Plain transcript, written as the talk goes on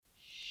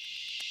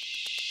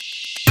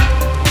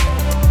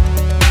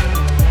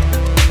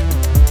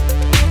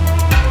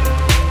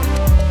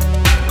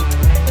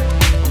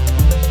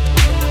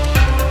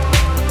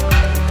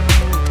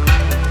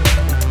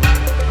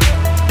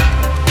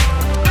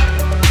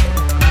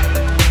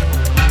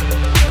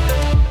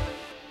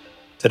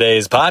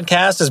Today's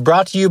podcast is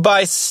brought to you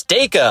by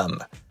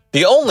Steak-umm,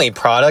 the only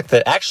product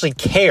that actually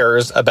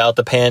cares about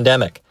the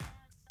pandemic.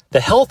 The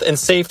health and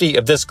safety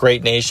of this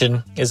great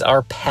nation is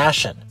our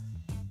passion.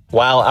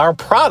 While our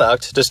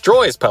product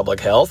destroys public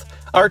health,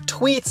 our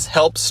tweets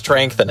help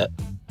strengthen it.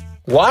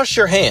 Wash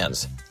your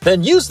hands,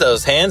 then use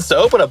those hands to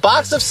open a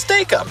box of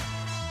Steak-umm.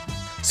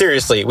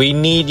 Seriously, we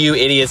need you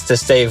idiots to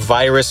stay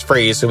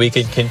virus-free so we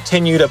can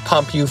continue to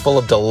pump you full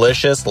of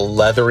delicious,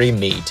 leathery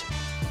meat.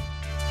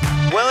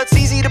 Well, it's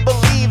easy to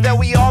believe that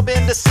we all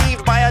been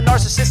deceived by a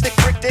narcissistic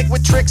prick dick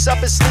with tricks up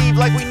his sleeve,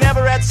 like we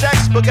never had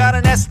sex but got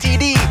an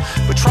STD.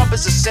 But Trump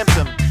is a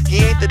symptom,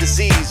 he ain't the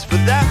disease. For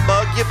that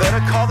bug, you better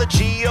call the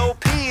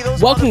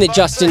GOP. Welcome to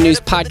Justin News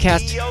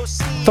Podcast.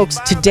 Folks,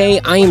 today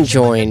I am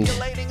joined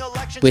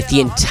with the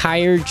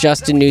entire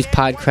Justin News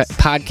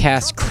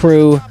podcast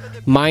crew,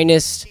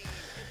 minus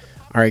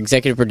our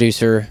executive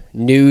producer,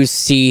 News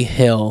C.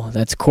 Hill.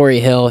 That's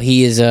Corey Hill.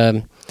 He is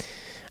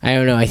I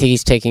don't know. I think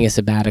he's taking a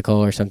sabbatical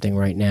or something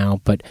right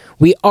now. But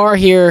we are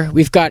here.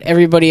 We've got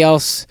everybody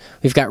else.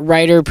 We've got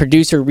writer,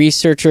 producer,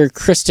 researcher,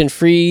 Kristen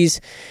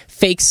Fries,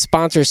 fake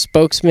sponsor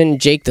spokesman,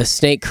 Jake the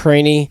Snake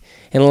Craney,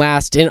 and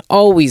last and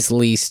always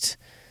least,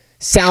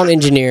 sound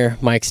engineer,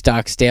 Mike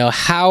Stocksdale.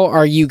 How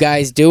are you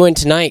guys doing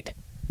tonight?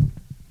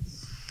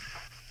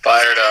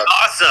 Fired up.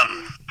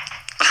 Awesome.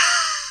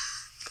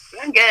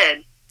 I'm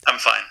good. I'm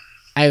fine.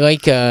 I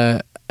like...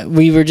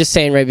 we were just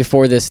saying right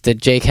before this that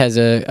Jake has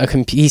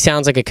he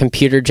sounds like a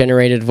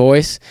computer-generated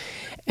voice,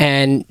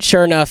 and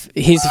sure enough,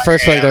 he's the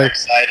first one going,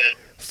 excited.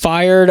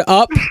 Fired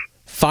up.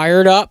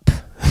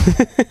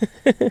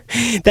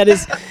 That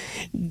is,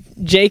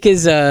 Jake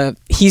is,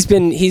 he's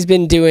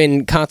been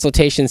doing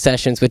consultation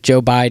sessions with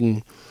Joe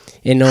Biden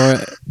in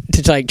order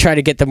to try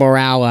to get the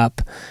morale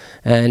up,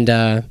 and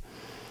no,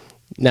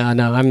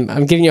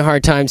 I'm giving you a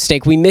hard time,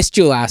 Steak. We missed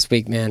you last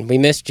week, man. We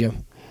missed you.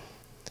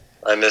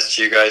 I missed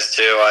you guys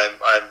too.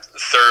 I'm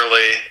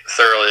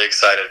thoroughly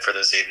excited for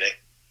this evening.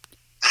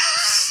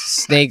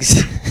 Snakes.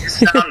 You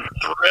sound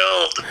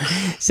thrilled.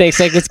 Snakes,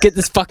 let's get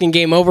this fucking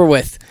game over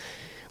with.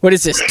 What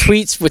is this?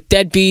 Tweets with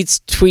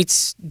Deadbeats?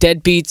 Tweets,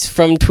 Deadbeats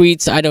from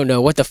tweets? I don't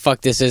know what the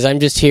fuck this is. I'm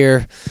just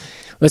here.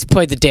 Let's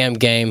play the damn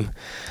game.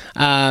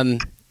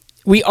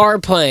 We are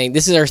playing.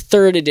 This is our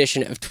third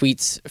edition of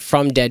Tweets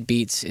from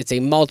Deadbeats. It's a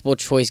multiple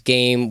choice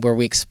game where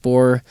we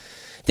explore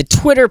the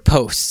Twitter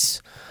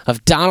posts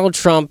of Donald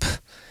Trump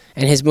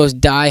and his most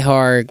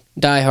diehard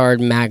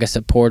MAGA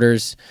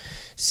supporters.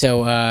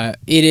 So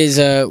it is.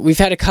 We've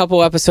had a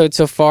couple episodes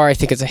so far. I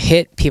think it's a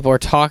hit. People are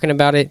talking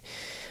about it.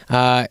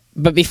 But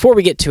before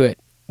we get to it,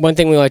 one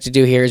thing we like to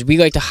do here is we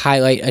like to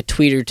highlight a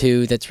tweet or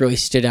two that's really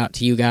stood out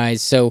to you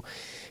guys. So,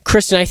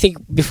 Kristen, I think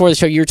before the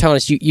show you were telling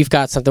us you've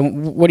got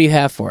something. What do you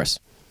have for us?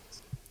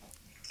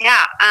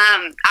 Yeah,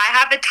 I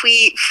have a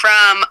tweet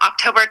from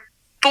October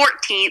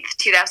 14th,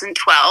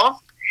 2012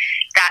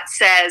 that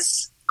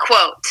says,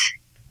 quote,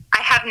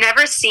 "I have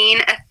never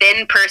seen a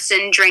thin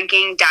person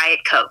drinking Diet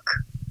Coke."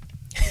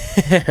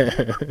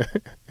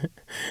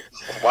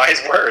 Wise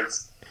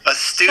words.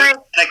 Astute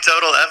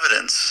anecdotal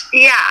evidence.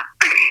 Yeah.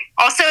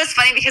 Also, it's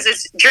funny because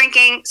it's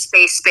drinking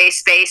space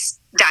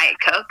Diet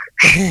Coke.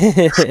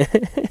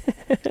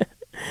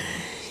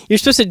 You're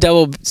supposed to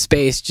double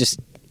space just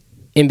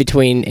in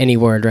between any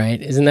word,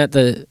 right? Isn't that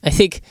the? I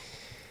think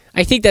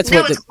that's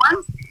no, what. It's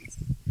one.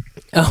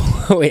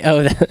 Oh wait!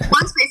 Oh,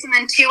 one space and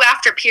then two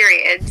after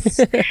periods.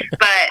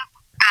 But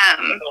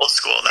Old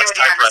school. That's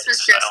yeah, typewriter this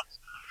was style.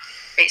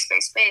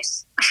 just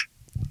space.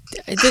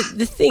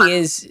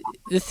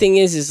 the thing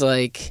is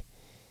like,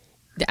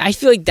 I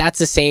feel like that's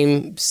the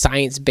same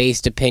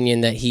science-based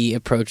opinion that he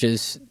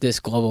approaches this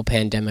global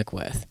pandemic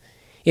with.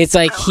 It's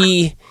like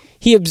he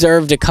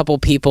observed a couple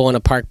people on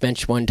a park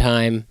bench one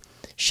time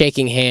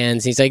shaking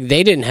hands. He's like,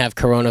 they didn't have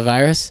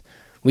coronavirus.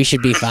 We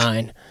should be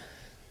fine.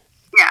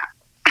 Yeah.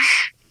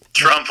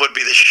 Trump would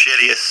be the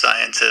shittiest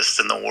scientist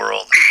in the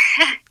world.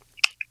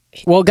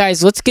 Well,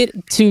 guys, let's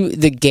get to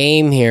the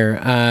game here.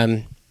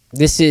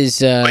 This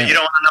is. Wait, you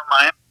don't want to know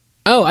mine?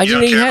 Oh, I You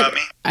didn't know don't you care had. about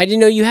me? I didn't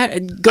know you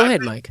had. Go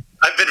ahead, Mike.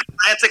 I've been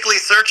frantically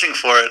searching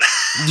for it.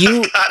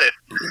 You got it.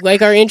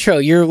 Like our intro.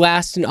 You're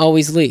last and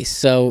always least.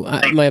 So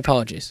my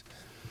apologies.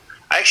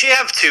 I actually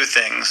have two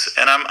things,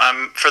 and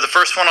I'm for the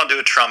first one I'll do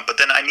a Trump, but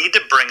then I need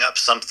to bring up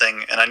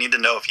something, and I need to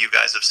know if you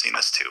guys have seen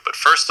this too. But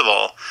first of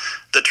all,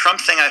 the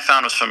Trump thing I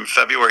found was from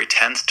February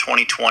 10th,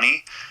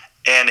 2020,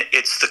 and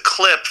it's the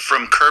clip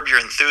from Curb Your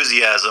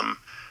Enthusiasm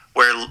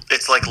where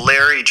it's like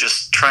Larry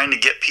just trying to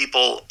get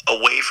people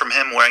away from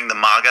him wearing the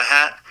MAGA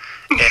hat,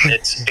 and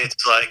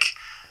it's like,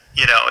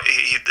 you know,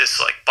 this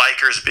like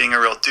biker's being a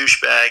real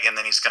douchebag, and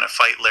then he's going to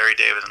fight Larry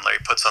David, and Larry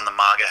puts on the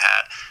MAGA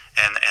hat.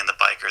 And the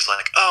biker's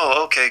like,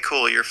 oh, okay,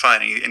 cool, you're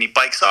fine. And he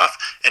bikes off.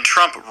 And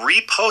Trump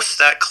reposts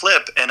that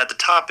clip, and at the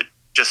top it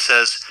just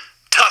says,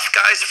 "Tough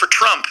guys for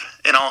Trump,"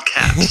 in all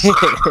caps.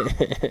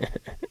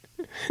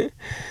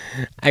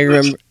 I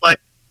remember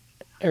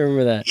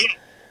that. Yeah.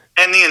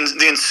 And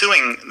the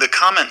ensuing, the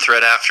comment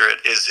thread after it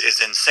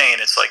is insane.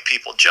 It's like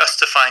people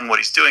justifying what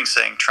he's doing,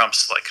 saying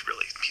Trump's like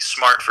really he's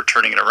smart for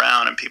turning it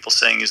around, and people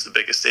saying he's the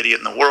biggest idiot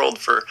in the world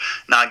for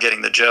not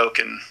getting the joke,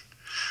 and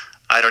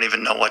I don't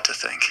even know what to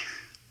think.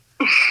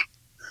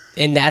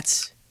 And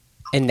that's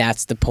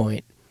the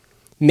point.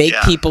 Make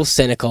people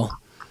cynical.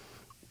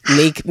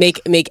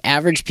 Make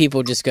average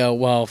people just go,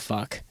 well,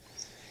 fuck.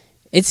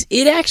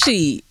 It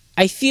actually,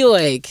 I feel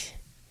like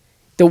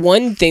the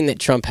one thing that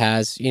Trump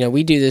has,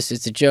 we do this,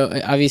 it's a joke.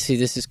 Obviously,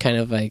 this is kind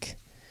of like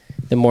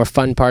the more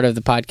fun part of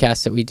the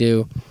podcast that we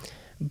do.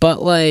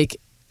 But like,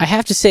 I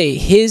have to say,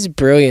 his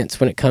brilliance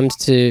when it comes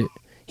to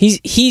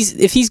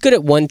if he's good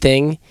at one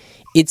thing,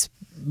 it's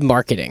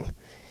marketing.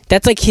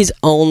 That's like his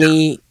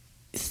only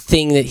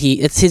thing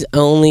it's his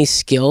only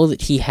skill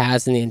that he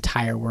has in the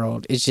entire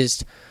world. Is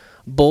just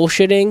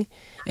bullshitting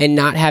and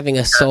not having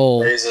a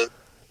soul.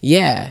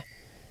 Yeah.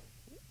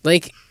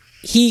 Like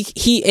he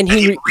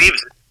believes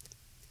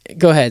it.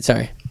 Go ahead,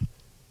 sorry.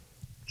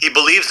 He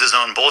believes his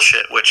own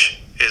bullshit,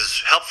 which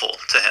is helpful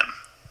to him.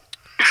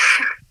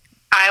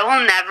 I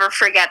will never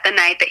forget the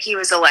night that he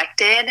was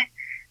elected.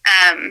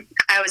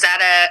 I was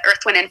at a Earth,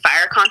 Wind &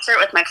 Fire concert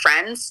with my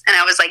friends, and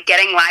I was like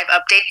getting live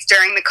updates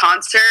during the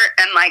concert,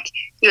 and like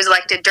he was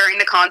elected during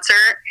the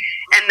concert,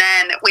 and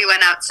then we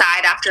went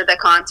outside after the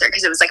concert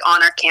because it was like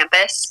on our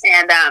campus,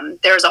 and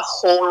there was a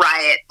whole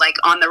riot like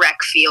on the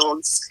rec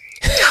fields,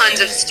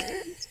 tons of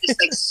students just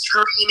like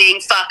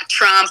screaming "fuck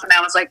Trump," and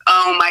I was like,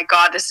 oh my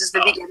god, this is the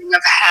beginning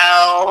of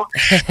hell.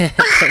 And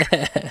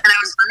I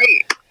was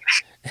great.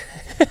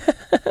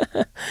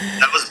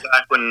 That was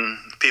back when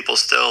people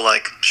still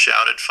like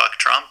shouted "fuck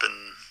Trump" and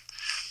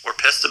were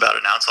pissed about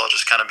it. Now it's all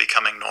just kind of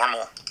becoming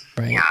normal.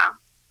 Right. Yeah.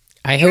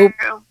 I hope.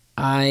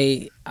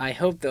 I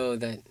hope though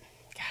that.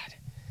 God.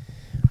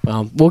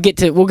 Well, we'll get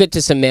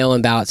to some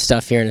mail-in ballot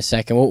stuff here in a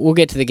second. We'll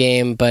get to the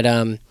game, but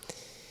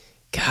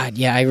God,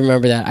 yeah, I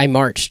remember that. I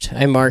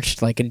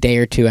marched like a day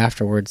or two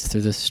afterwards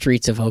through the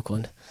streets of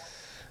Oakland.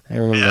 I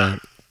remember that.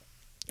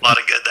 A lot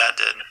of good that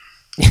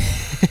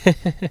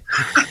did.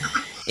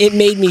 It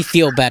made me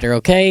feel better,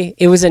 okay?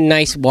 It was a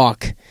nice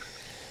walk.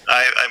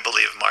 I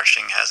believe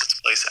marching has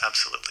its place,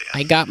 absolutely.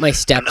 I got my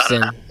steps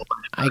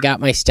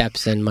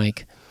in,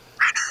 Mike.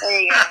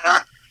 There you go.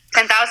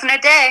 10,000 a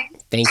day.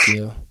 Thank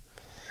you.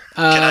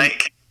 Can I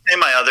say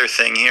my other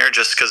thing here,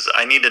 just because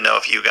I need to know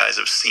if you guys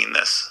have seen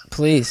this?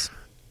 Please.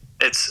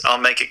 I'll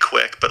make it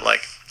quick, but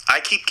like I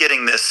keep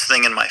getting this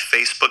thing in my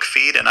Facebook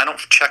feed, and I don't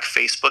check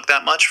Facebook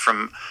that much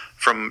from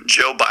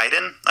Joe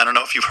Biden. I don't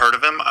know if you've heard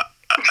of him.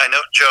 I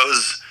know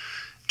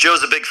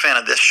Joe's a big fan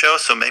of this show,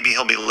 so maybe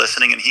he'll be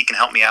listening and he can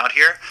help me out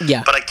here.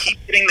 Yeah. But I keep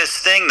getting this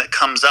thing that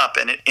comes up,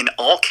 and in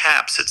all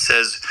caps it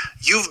says,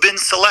 "You've been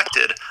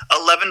selected,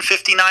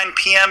 11:59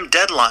 p.m.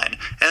 deadline."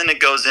 And then it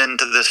goes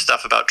into this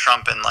stuff about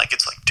Trump, and like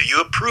it's like, do you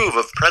approve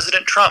of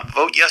President Trump?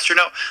 Vote yes or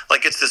no.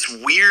 Like it's this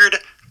weird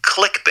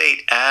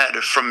clickbait ad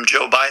from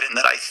Joe Biden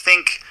that I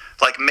think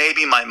like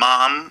maybe my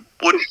mom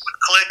would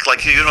click.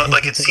 Like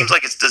like it seems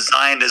like it's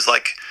designed as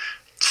like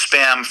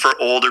spam for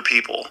older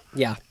people.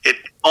 Yeah. It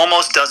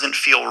almost doesn't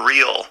feel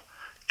real.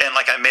 And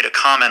like I made a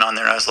comment on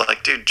there, and I was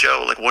like, dude,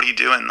 Joe, like what are you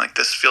doing? Like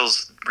this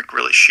feels like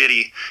really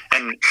shitty.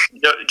 And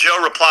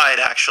Joe replied,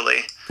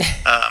 actually,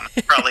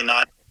 probably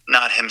not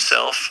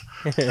himself.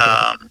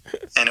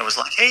 And it was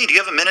like, hey, do you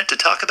have a minute to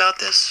talk about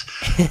this?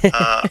 But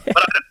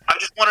I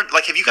just wondered,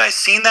 like, have you guys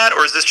seen that,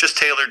 or is this just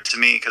tailored to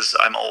me because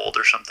I'm old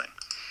or something?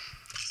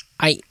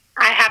 I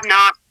have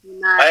not seen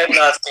that. I have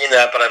not seen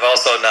that, but I've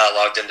also not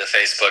logged into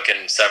Facebook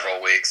in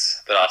several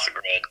weeks. Been off the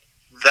grid.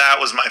 That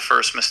was my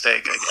first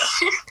mistake, I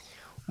guess.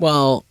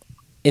 Well,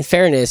 in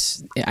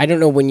fairness, I don't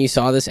know when you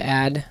saw this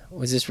ad.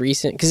 Was this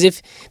recent?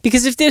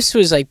 Because if this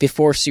was like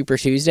before Super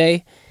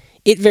Tuesday,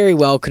 it very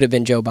well could have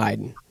been Joe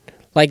Biden.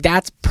 Like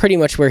that's pretty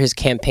much where his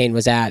campaign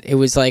was at. It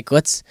was like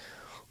let's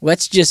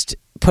just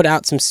put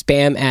out some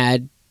spam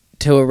ad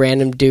to a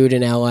random dude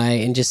in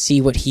LA and just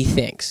see what he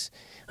thinks.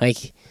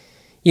 Like,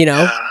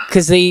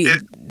 because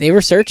they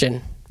were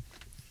searching.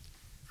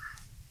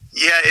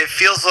 Yeah, it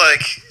feels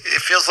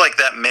like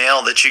that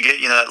mail that you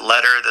get, that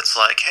letter that's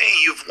like, hey,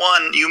 you've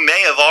won. You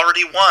may have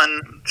already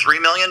won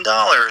 $3 million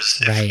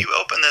if you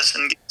open this,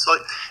 and so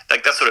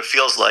like that's what it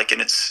feels like.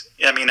 And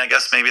I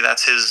guess maybe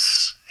that's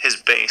his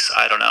base.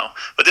 I don't know.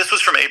 But this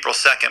was from April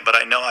 2nd, but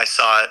I know I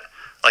saw it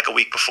like a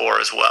week before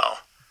as well.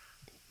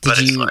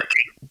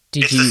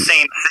 It's the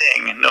same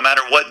thing. No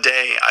matter what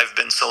day I've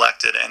been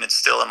selected, and it's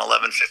still an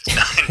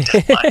 11:59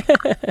 deadline.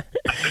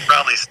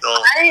 Probably still.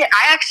 I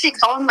actually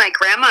called my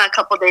grandma a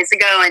couple days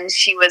ago, and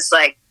she was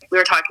like, we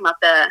were talking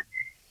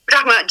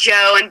about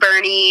Joe and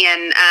Bernie,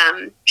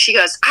 and she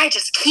goes, I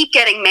just keep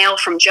getting mail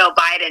from Joe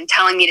Biden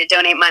telling me to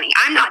donate money.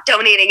 I'm not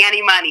donating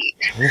any money.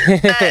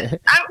 I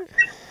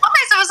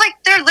was like,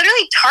 they're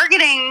literally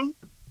targeting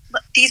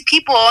these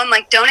people and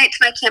like donate to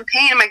my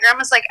campaign. And my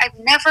grandma's like, I've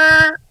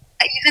never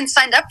even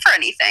signed up for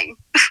anything.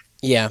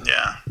 Yeah.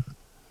 Yeah.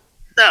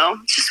 So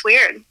it's just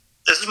weird.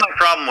 This is my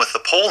problem with the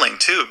polling,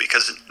 too,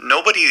 because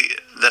nobody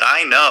that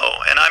I know,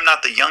 and I'm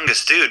not the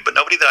youngest dude, but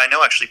nobody that I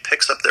know actually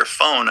picks up their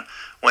phone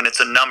when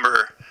it's a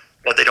number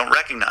that they don't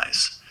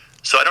recognize.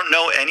 So I don't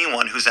know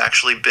anyone who's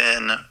actually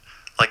been,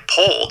 like,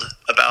 polled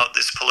about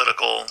this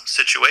political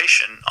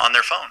situation on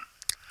their phone.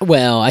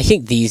 Well, I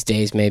think these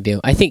days maybe.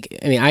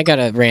 I got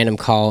a random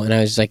call, and I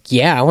was like,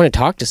 yeah, I want to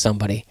talk to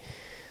somebody.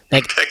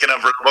 Like, picking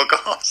up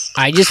robocalls.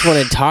 I just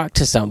want to talk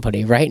to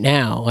somebody right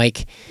now.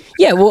 Like,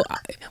 yeah, well,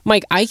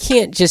 Mike, I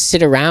can't just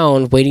sit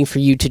around waiting for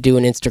you to do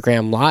an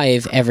Instagram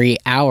Live every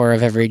hour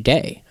of every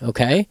day,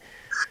 okay?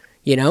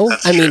 You know?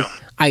 That's I mean, true.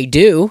 I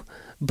do,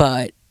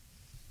 but,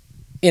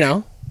 you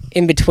know,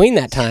 in between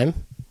that time,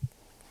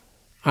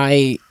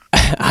 I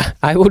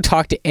will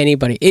talk to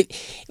anybody.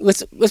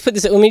 Let's put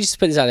this. Let me just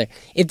put this out there.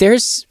 If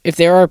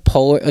there are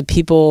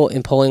people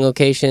in polling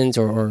locations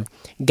or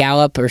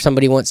Gallup or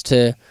somebody wants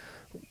to,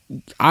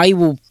 I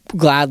will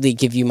gladly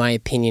give you my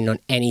opinion on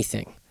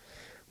anything.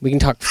 We can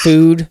talk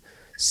food,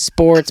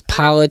 sports,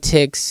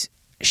 politics,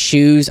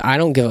 shoes. I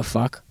don't give a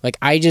fuck. Like,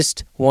 I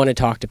just want to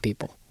talk to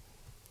people.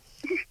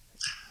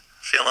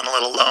 Feeling a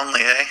little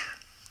lonely, eh?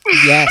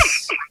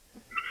 Yes.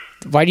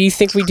 Why do you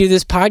think we do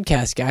this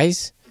podcast,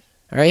 guys?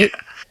 All right?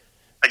 Yeah.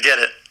 I get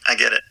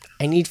it.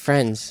 I need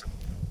friends.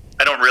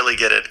 I don't really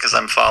get it because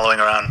I'm following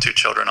around 2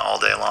 children all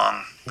day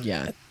long.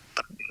 Yeah.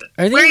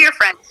 We're your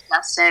friends,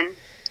 Justin.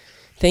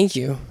 Thank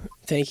you.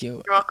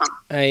 You're welcome.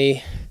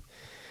 I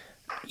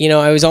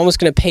was almost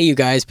going to pay you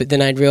guys, but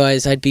then I'd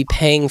realize I'd be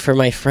paying for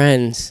my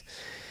friends.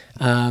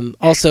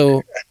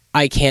 Also,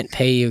 I can't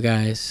pay you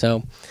guys,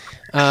 so...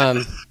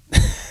 What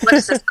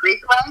is this, Greek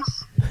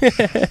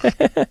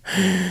life?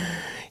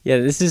 Yeah,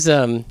 this is...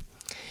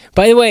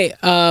 By the way,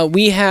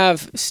 we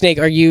have Snake.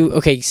 Are you...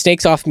 Okay,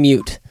 Snake's off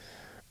mute.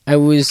 I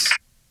was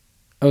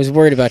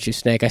worried about you,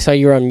 Snake. I saw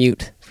you were on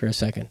mute for a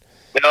second.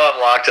 No, I'm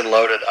locked and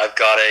loaded. I've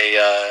got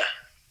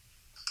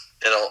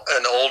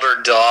an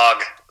older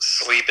dog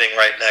sleeping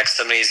right next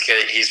to me.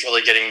 He's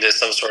really getting into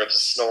some sort of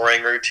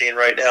snoring routine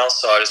right now,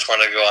 so I just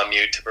want to go on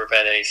mute to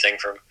prevent anything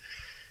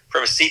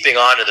from seeping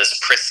onto this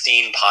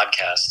pristine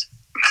podcast.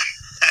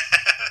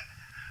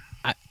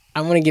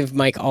 I want to give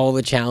Mike all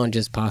the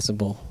challenges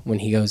possible when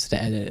he goes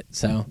to edit it.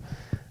 So,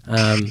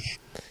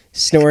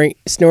 snoring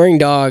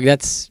dog.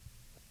 That's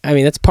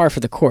par for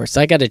the course.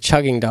 I got a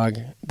chugging dog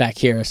back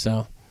here,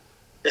 so.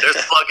 There's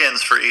plugins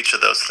for each of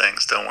those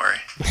things. Don't worry.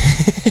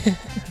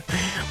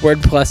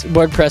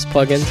 WordPress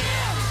plugins.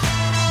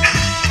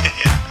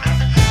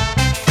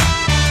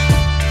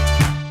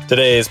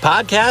 Today's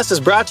podcast is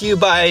brought to you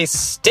by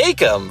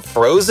Steak-umm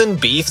frozen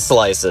beef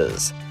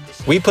slices.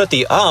 We put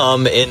the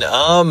in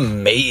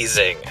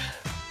amazing.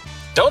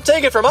 Don't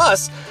take it from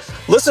us.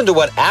 Listen to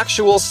what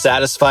actual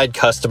satisfied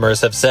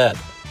customers have said.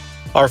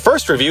 Our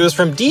first review is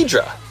from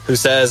Deidre, who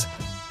says,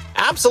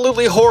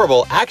 "Absolutely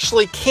horrible.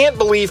 Actually can't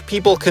believe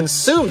people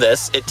consume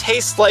this. It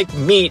tastes like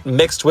meat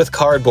mixed with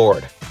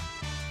cardboard."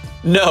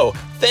 No,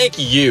 thank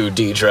you,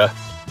 Deidre.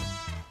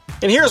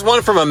 And here's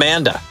one from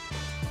Amanda.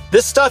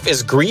 "This stuff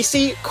is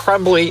greasy,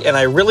 crumbly, and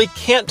I really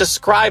can't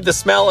describe the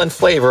smell and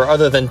flavor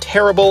other than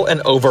terrible and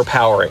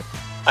overpowering.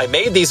 I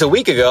made these a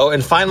week ago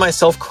and find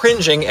myself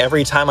cringing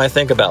every time I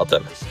think about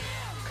them."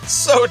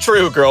 So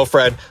true,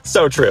 girlfriend.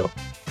 So true.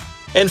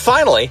 And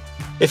finally,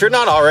 if you're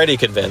not already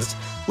convinced,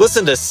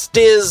 listen to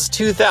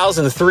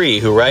Stiz2003,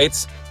 who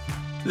writes,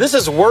 "This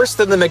is worse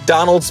than the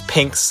McDonald's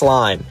pink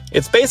slime.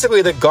 It's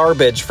basically the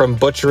garbage from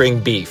butchering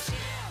beef.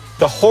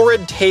 The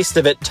horrid taste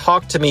of it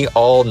talked to me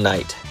all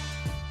night."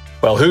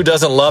 Well, who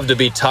doesn't love to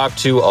be talked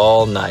to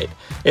all night?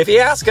 If you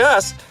ask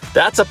us,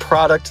 that's a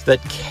product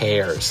that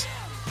cares.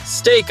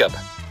 Steak-umm,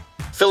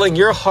 filling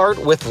your heart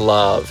with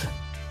love.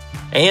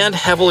 And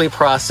heavily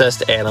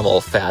processed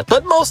animal fat,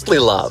 but mostly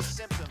love.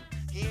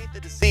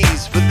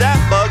 For that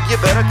mug, you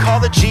better call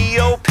the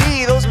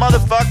GOP. Those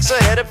motherfuckers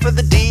are headed for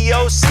the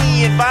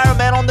DOC.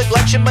 Environmental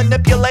neglection,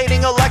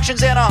 manipulating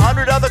elections, and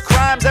 100 other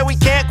crimes that we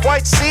can't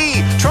quite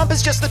see. Trump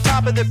is just the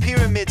top of the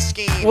pyramid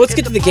scheme. Well, let's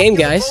get to the game,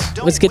 guys.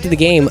 Let's get to the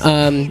game.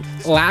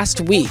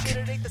 Last week,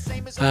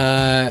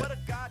 as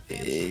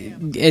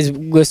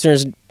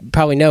listeners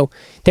probably know,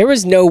 there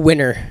was no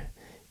winner.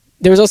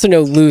 There was also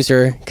no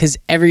loser because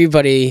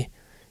everybody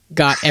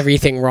got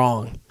everything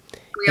wrong.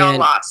 We all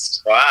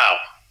lost. Wow.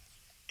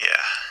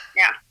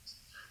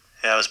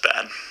 Yeah, it was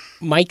bad.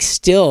 Mike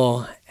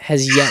still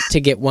has yet to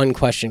get one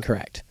question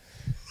correct.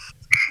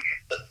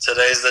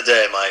 Today's the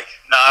day, Mike.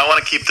 No, I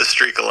want to keep the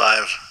streak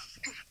alive.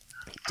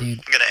 Dude.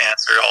 I'm going to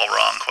answer all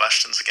wrong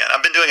questions again.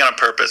 I've been doing it on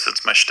purpose.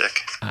 It's my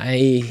shtick.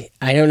 I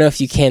don't know if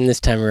you can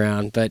this time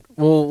around, but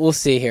we'll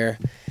see here.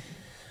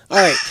 All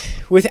right.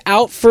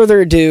 Without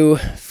further ado,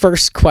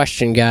 first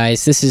question,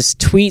 guys. This is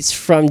tweets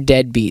from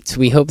Deadbeats.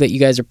 We hope that you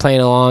guys are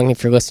playing along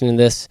if you're listening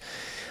to this.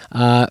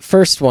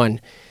 First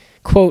one,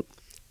 quote.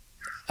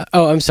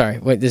 Oh, I'm sorry.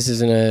 Wait, this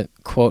isn't a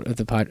quote of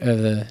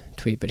the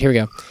tweet, but here we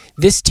go.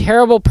 "This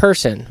terrible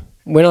person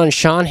went on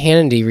Sean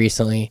Hannity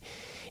recently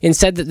and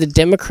said that the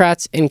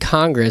Democrats in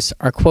Congress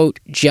are,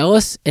 quote,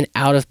 jealous and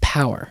out of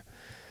power.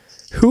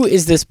 Who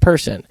is this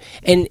person?"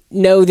 And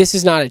no, this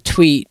is not a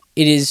tweet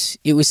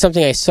it was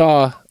something I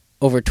saw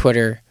over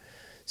Twitter,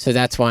 so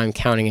that's why I'm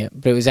counting it.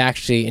 But it was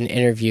actually an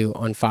interview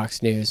on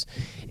Fox News.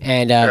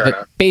 And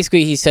but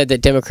basically he said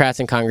that Democrats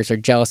in Congress are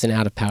jealous and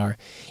out of power.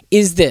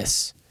 Is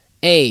this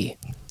A,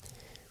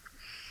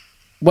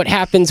 what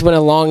happens when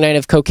a long night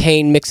of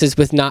cocaine mixes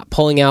with not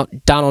pulling out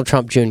Donald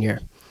Trump Jr.?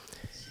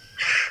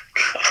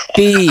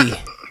 B,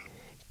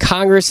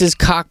 Congress's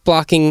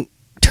cock-blocking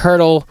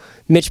turtle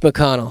Mitch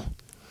McConnell.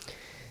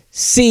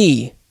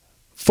 C,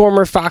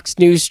 former Fox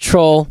News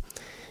troll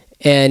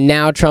and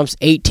now Trump's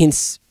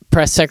 18th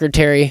press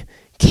secretary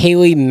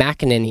Kayleigh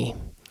McEnany.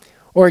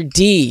 Or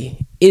D,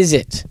 is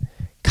it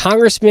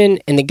Congressman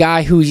and the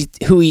guy who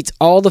eats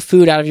all the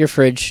food out of your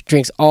fridge,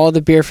 drinks all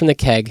the beer from the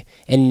keg,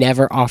 and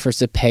never offers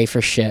to pay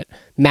for shit,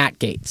 Matt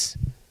Gaetz?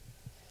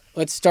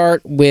 Let's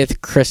start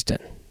with Kristen.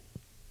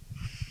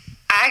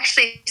 I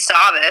actually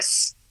saw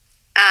this.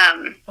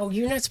 Oh,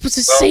 you're not supposed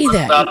to say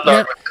that.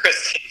 Start with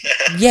Kristen.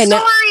 Yeah,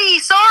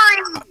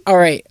 Sorry. All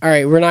right.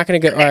 We're not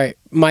going to go. All right,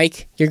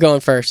 Mike, you're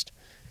going first.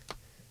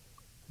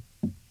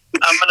 I'm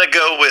going to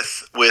go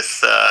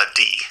with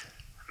D,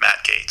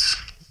 Matt Gaetz.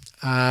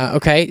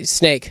 Okay,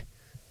 Snake.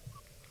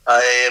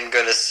 I am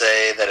going to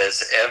say that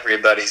it's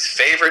everybody's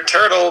favorite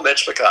turtle,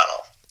 Mitch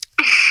McConnell.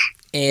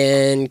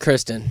 And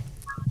Kristen.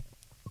 I'm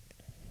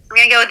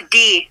going to go with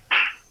D.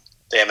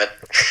 Damn it.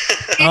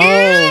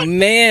 Oh,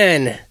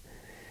 man.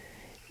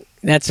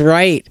 That's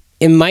right.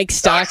 And Mike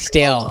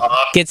Stocksdale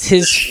gets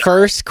his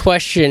first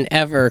question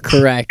ever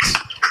correct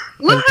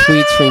on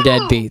tweets from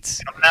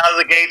Deadbeats. Coming out of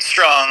the gate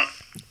strong.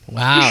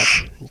 Wow.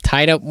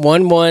 Tied up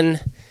 1-1,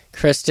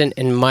 Kristen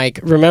and Mike.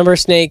 Remember,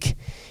 Snake,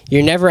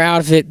 you're never out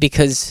of it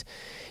because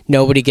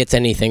nobody gets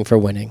anything for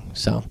winning.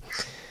 So,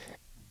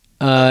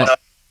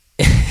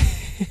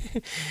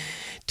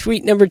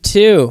 tweet number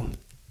 2.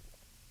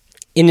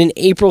 In an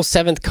April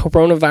 7th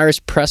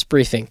coronavirus press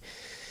briefing,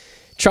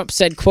 Trump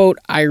said, quote,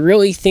 "I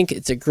really think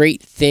it's a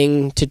great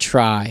thing to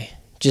try,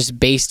 just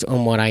based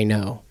on what I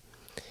know."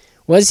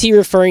 Was he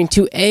referring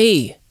to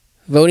A,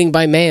 voting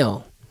by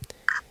mail,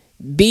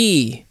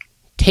 B,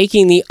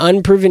 taking the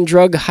unproven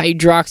drug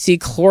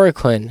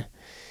hydroxychloroquine,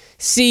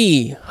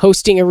 C,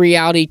 hosting a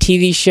reality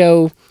TV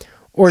show,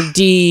 or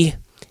D,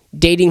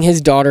 dating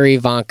his daughter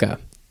Ivanka?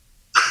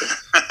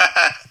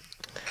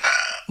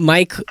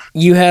 Mike,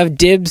 you have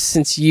dibs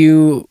since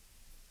you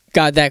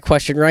got that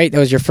question right. That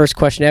was your first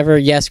question ever.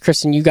 Yes,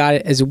 Kristen, you got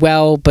it as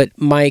well. But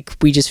Mike,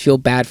 we just feel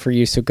bad for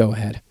you, so go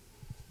ahead.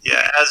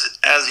 Yeah,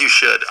 as you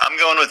should. I'm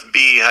going with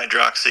B,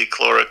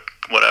 hydroxychloric,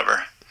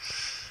 whatever.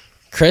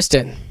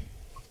 Kristen.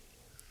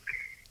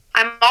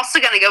 I'm also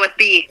going to go with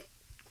B.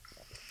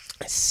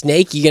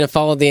 Snake, you going to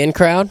follow the in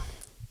crowd?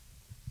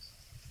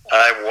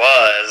 I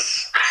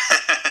was.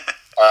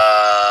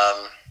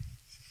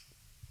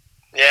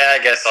 Yeah, I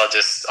guess I'll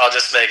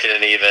just make it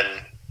an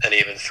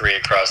even 3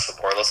 across the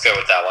board. Let's go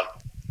with that one.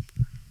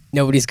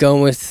 Nobody's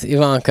going with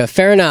Ivanka.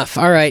 Fair enough.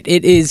 All right,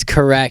 it is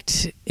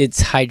correct.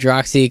 It's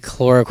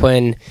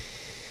hydroxychloroquine.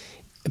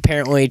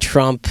 Apparently,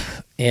 Trump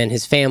and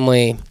his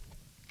family,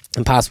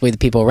 and possibly the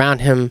people around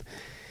him,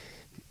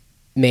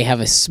 may have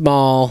a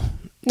small,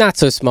 not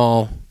so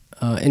small,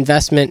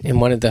 investment in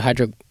one of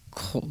the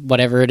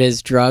whatever it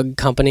is, drug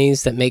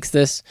companies that makes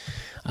this.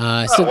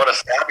 So what a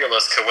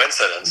fabulous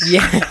coincidence!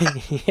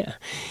 Yeah.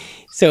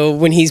 So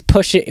when he's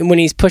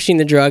pushing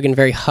the drug in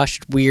very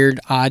hushed, weird,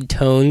 odd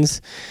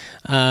tones,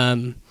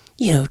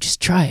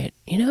 just try it.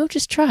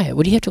 Just try it.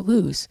 What do you have to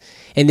lose?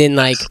 And then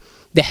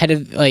the head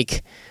of the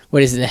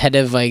head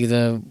of I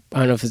don't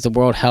know if it's the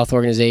World Health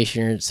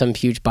Organization or some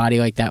huge body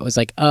like that was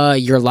like,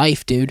 your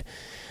life, dude.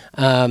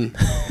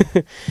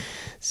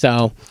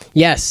 So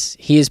yes,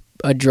 he is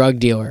a drug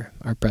dealer,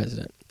 our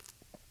president.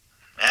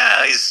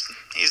 Yeah,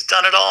 he's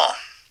done it all.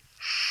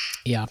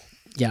 Yeah,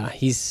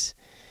 he's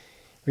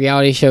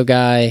reality show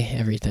guy,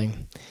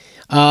 everything.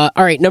 All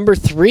right, number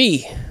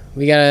 3.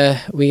 We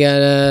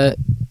got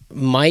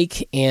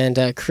Mike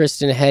and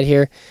Kristen ahead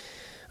here.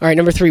 All right,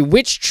 number 3.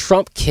 Which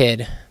Trump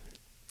kid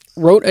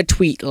wrote a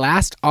tweet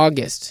last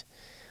August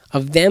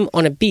of them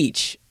on a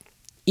beach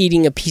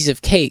eating a piece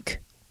of cake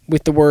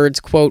with the words,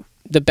 quote,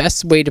 "The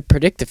best way to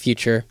predict the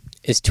future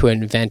is to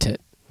invent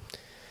it"?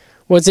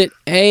 Was it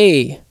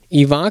A,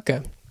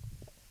 Ivanka,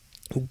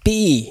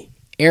 B,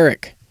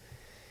 Eric,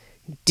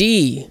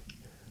 D,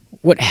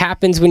 what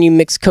happens when you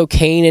mix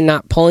cocaine and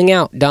not pulling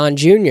out, Don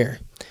Jr.,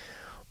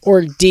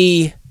 or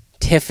D,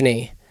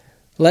 Tiffany?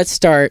 Let's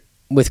start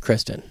with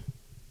Kristen.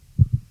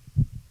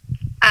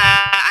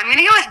 I'm going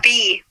to go with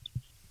B.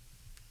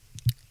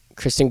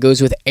 Kristen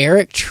goes with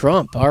Eric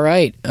Trump. All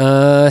right.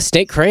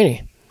 Snake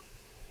Craney.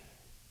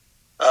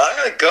 I'm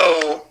going to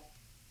go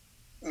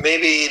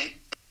maybe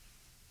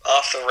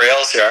off the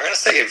rails here. I'm going to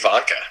say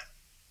Ivanka.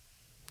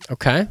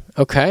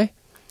 Okay.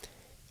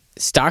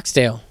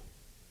 Stocksdale.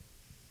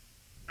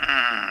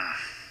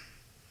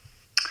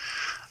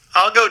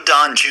 I'll go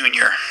Don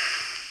Jr.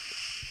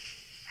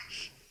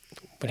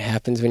 What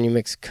happens when you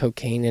mix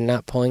cocaine and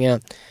not pulling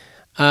out?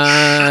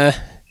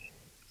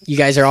 You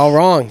guys are all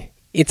wrong.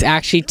 It's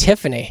actually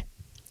Tiffany.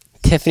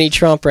 Tiffany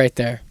Trump right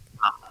there.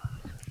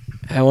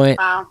 I went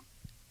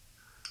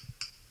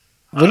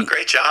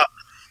Great job.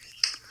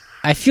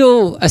 I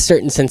feel a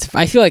certain sense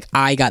I feel like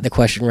I got the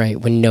question right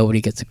when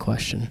nobody gets a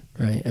question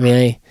right. I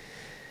mean,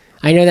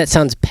 I know that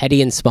sounds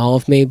petty and small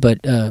of me,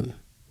 but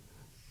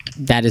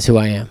that is who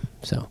I am.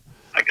 So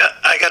I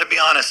got to be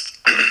honest.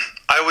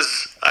 I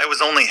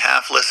was only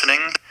half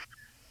listening,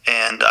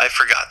 and I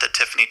forgot that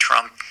Tiffany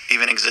Trump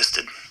even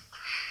existed.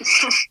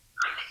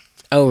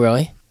 Oh,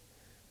 really?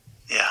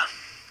 Yeah.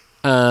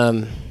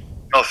 No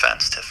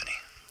offense, Tiffany.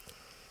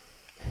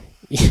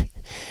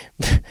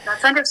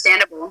 That's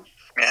understandable.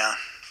 Yeah.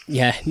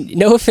 Yeah,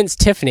 no offense,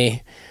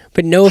 Tiffany,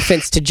 but no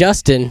offense to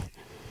Justin,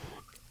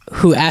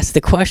 who asked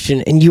the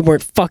question, and you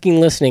weren't fucking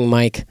listening,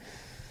 Mike.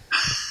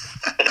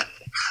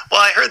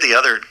 Well, I heard the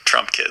other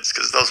Trump kids,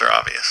 because those are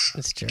obvious.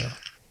 That's true.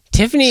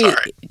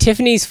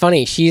 Tiffany's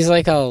funny. She's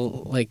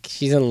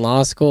she's in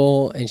law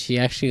school, and she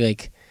actually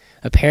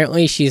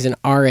apparently she's an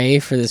RA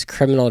for this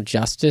criminal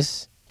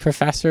justice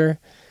professor.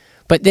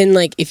 But then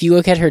if you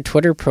look at her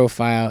Twitter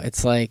profile,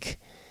 it's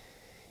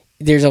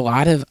there's a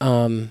lot of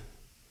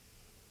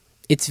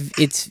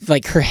it's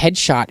like her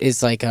headshot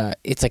is like a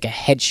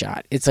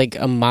headshot. It's like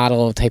a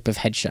model type of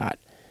headshot.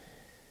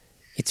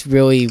 It's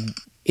really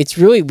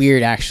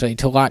weird actually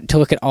to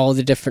look at all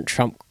the different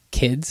Trump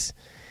kids.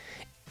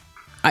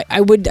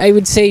 I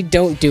would say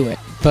don't do it,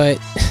 but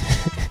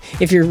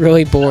if you're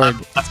really bored,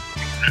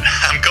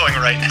 I'm going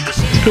right now.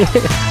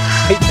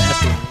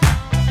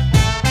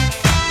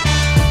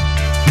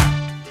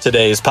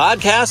 Today's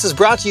podcast is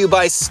brought to you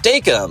by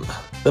Steak-umm,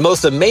 the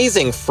most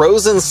amazing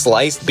frozen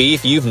sliced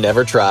beef you've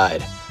never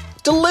tried.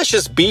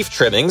 Delicious beef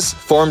trimmings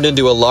formed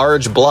into a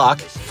large block,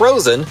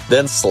 frozen,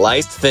 then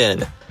sliced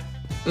thin.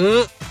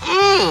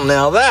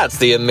 Now that's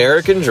the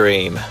American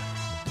dream.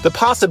 The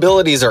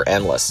possibilities are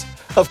endless.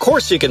 Of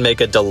course you can make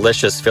a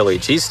delicious Philly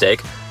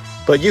cheesesteak,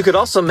 but you could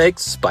also make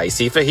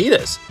spicy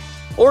fajitas.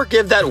 Or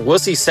give that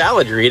wussy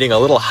salad you're eating a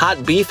little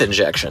hot beef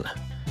injection.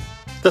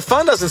 The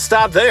fun doesn't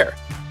stop there.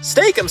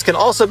 Steak-umms can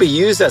also be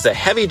used as a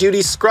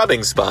heavy-duty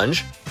scrubbing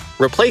sponge,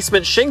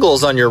 replacement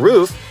shingles on your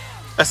roof,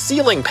 a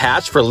sealing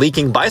patch for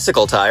leaking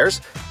bicycle tires,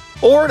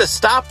 or to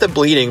stop the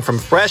bleeding from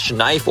fresh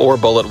knife or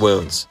bullet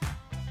wounds.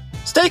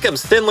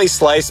 Steak-umm's thinly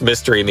sliced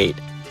mystery meat.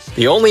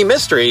 The only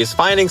mystery is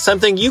finding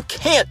something you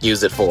can't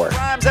use it for.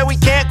 Rhymes that we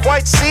can't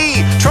quite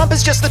see. Trump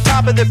is just the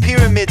top of the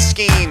pyramid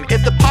scheme.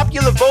 If the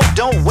popular vote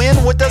don't win,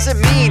 what does it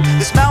mean?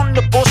 This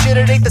mountain of bullshit,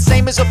 it ain't the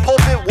same as a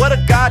pulpit. What a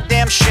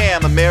goddamn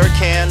sham,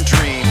 American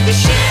dream. The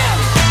sham.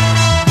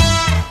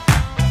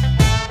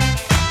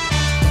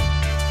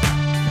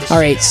 All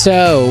right,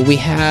 so we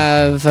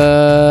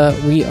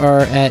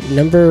are at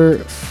number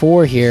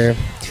 4 here.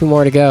 2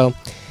 more to go.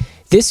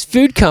 This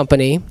food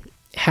company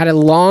had a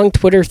long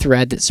Twitter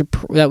thread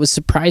that was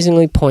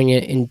surprisingly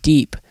poignant and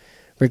deep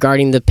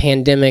regarding the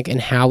pandemic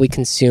and how we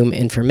consume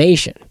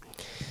information.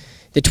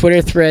 The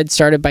Twitter thread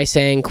started by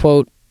saying,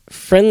 quote,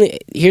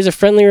 here's a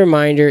friendly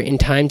reminder in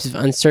times of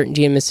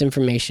uncertainty and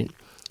misinformation.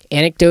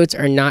 Anecdotes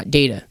are not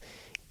data.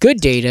 Good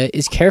data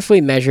is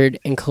carefully measured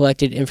and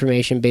collected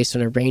information based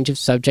on a range of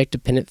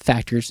subject-dependent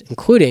factors,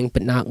 including,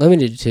 but not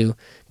limited to,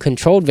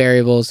 controlled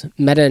variables,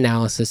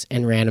 meta-analysis,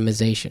 and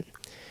randomization.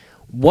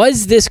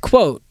 Was this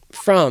quote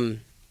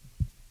from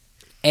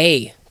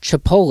A,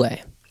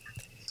 Chipotle,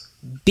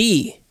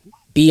 B,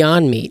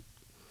 Beyond Meat,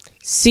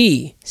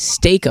 C,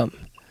 Steak-umm,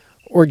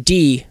 or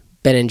D,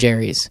 Ben &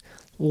 Jerry's?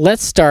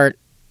 Let's start,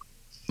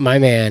 my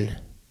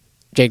man,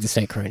 Jake the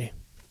Snake Crony.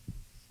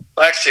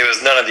 Well, actually, it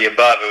was none of the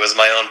above. It was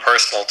my own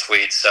personal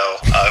tweet, so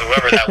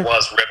whoever that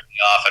was ripped me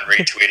off and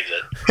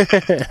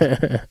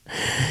retweeted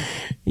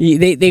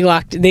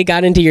it. They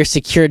got into your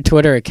secured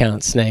Twitter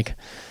account, Snake.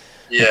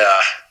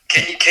 Yeah.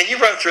 Can you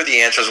run through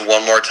the answers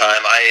one more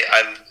time?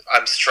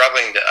 I'm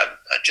struggling to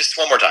just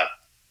one more time.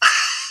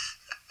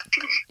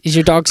 Is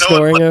your dog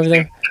snoring over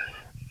there?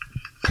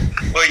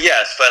 Well,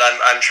 yes, but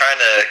I'm trying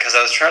to because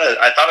I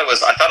thought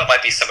it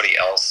might be somebody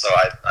else, so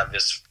I'm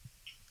just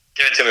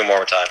give it to me one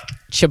more time.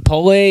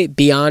 Chipotle,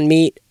 Beyond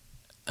Meat,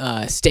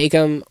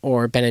 Steak-umm,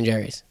 or Ben &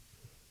 Jerry's?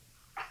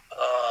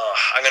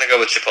 I'm gonna go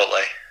with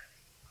Chipotle.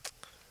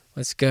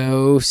 Let's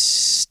go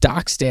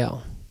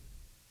Stocksdale.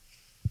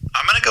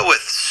 I'm going to go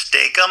with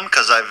Steak-umm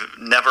because I've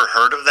never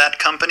heard of that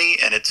company,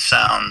 and it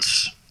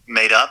sounds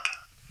made up.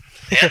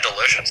 And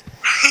delicious.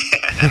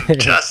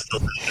 Just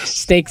delicious.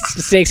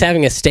 Steak's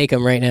having a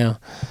Steak-umm right now.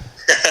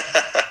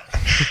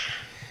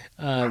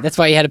 That's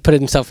why he had to put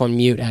himself on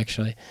mute,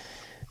 actually.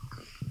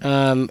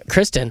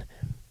 Kristen.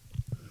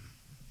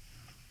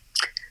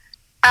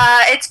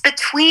 It's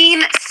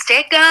between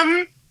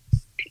Steak-umm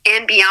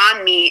and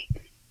Beyond Meat,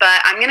 but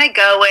I'm going to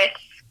go with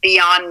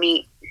Beyond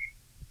Meat.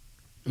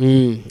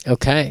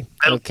 Okay.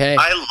 I love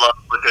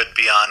a good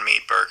Beyond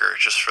Meat burger,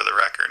 just for the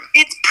record.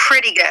 It's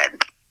pretty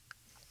good.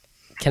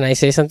 Can I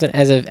say something?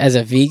 As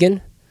a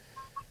vegan,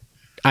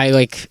 I'm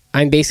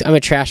a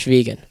trash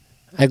vegan.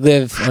 I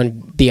live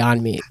on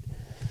Beyond Meat.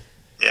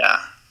 Yeah.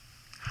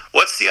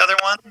 What's the other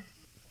one?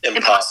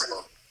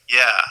 Impossible.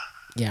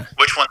 Yeah.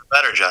 Which one's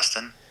better,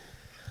 Justin?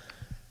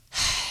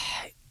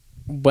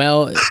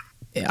 Well,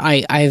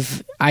 I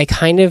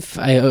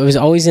was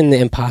always in the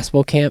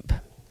Impossible camp,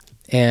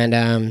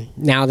 and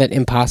now that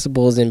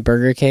Impossible is in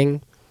Burger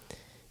King,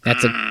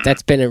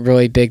 that's been a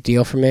really big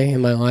deal for me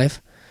in my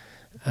life.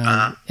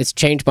 It's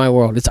changed my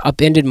world. It's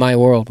upended my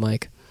world,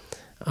 Mike.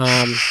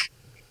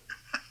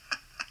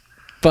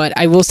 But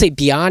I will say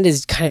Beyond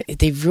is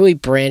they've really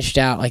branched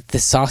out. Like the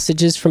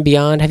sausages from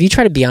Beyond. Have you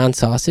tried a Beyond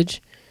sausage?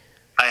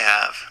 I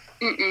have.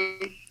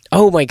 Mm-mm.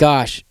 Oh my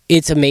gosh,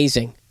 it's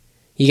amazing.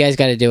 You guys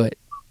got to do it.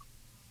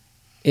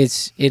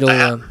 It'll.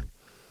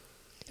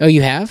 Oh,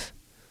 you have?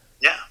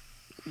 Yeah.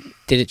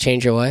 Did it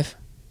change your life?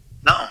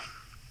 No.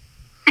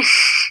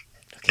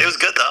 It was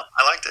good though.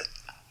 I liked it.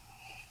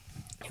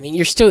 I mean,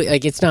 you're still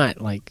like it's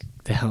not like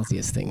the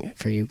healthiest thing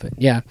for you, but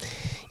yeah,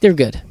 they're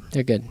good.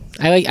 They're good.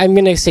 I'm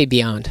gonna say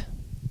Beyond.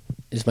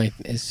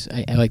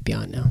 I like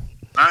Beyond now.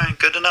 All right,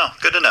 good to know.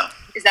 Good to know.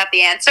 Is that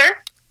the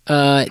answer?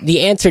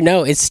 The answer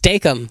no, it's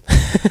Steak-umm.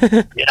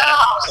 Yeah.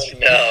 Oh,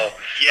 no.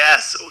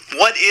 Yes.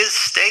 What is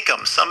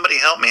Steak-umm? Somebody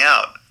help me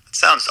out. It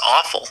sounds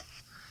awful.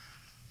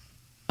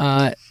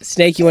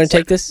 Snake, you want to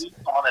take this?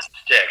 On a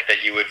stick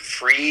that you would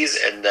freeze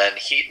and then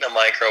heat in a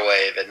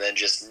microwave and then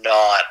just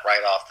gnaw it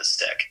right off the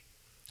stick.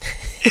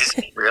 Is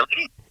it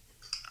really?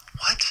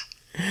 What?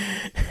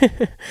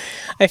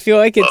 I feel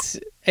like it's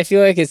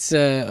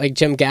like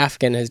Jim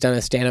Gaffigan has done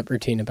a stand-up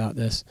routine about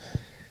this.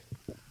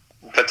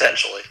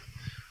 Potentially.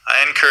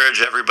 I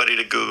encourage everybody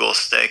to Google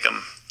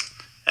Steak-umm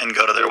and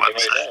go to their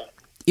website.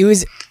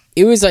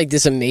 It was like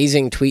this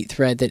amazing tweet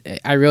thread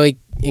that I really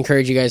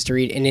encourage you guys to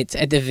read, and it's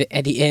at the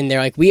end they're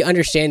like, we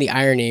understand the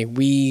irony.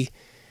 We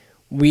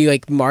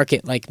like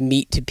market like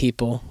meat to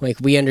people. Like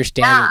we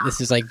understand that this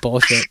is like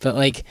bullshit, but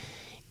like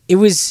it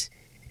was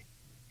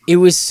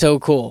so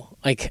cool.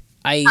 Like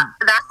that's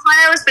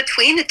why I was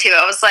between the two.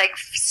 I was like,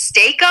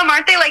 Steak-umm,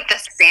 aren't they like the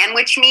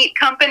sandwich meat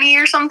company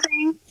or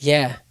something?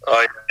 Yeah. Oh,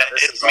 yeah.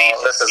 This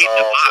is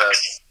all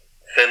just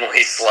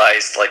thinly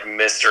sliced like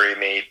mystery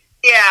meat.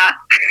 Yeah.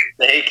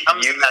 It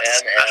comes in that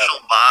special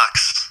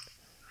box.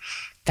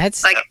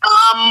 That's like,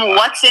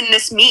 what's in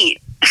this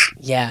meat?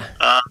 Yeah.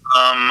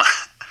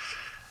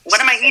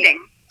 What am I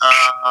eating?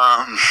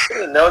 I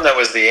should have known that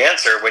was the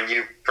answer when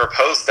you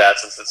proposed that,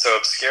 since it's so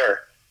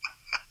obscure.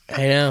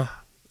 I know.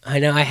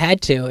 I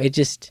had to.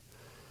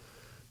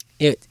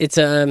 It's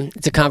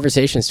a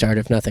conversation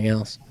starter, if nothing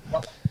else.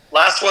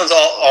 Last one's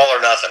all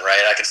or nothing,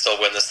 right? I can still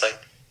win this thing.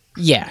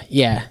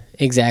 Yeah,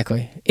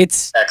 exactly.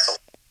 It's excellent.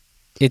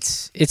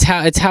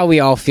 It's how we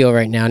all feel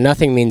right now.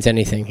 Nothing means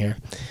anything here.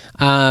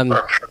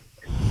 All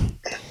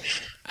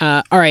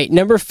right,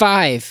 number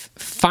 5.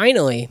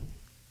 Finally,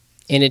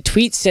 in a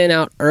tweet sent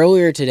out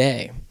earlier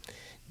today,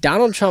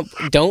 Donald Trump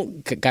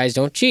don't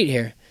cheat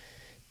here.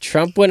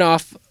 Trump went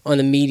off on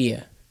the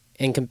media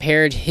and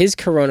compared his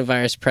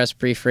coronavirus press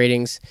brief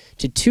ratings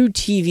to 2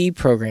 TV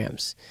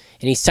programs,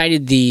 and he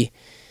cited the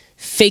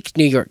fake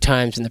New York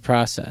Times in the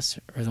process,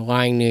 or the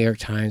lying New York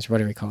Times,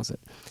 whatever he calls it.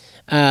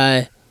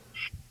 I'm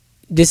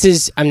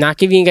not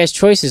giving you guys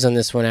choices on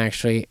this one,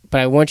 actually,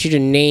 but I want you to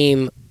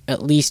name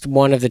at least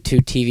one of the 2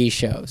 TV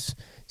shows.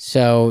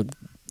 So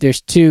there's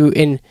 2,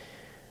 and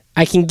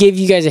I can give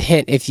you guys a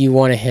hint if you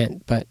want a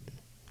hint, but...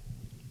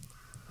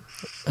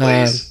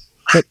 Please.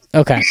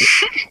 Okay.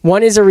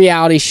 One is a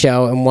reality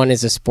show, and one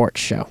is a sports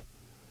show.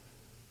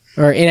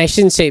 And I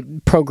shouldn't say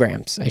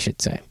programs, I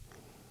should say.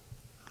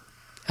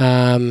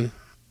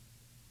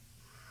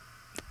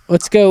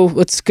 Let's go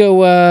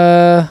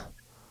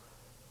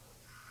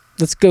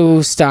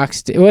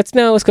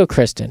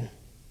Kristen.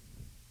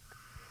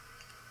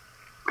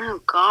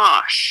 Oh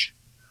gosh.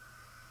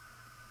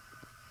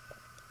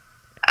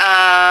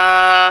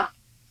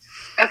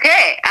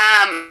 Okay.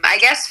 I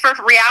guess for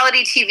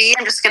reality TV,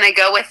 I'm just gonna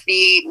go with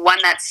the one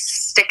that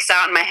sticks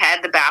out in my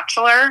head, The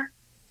Bachelor.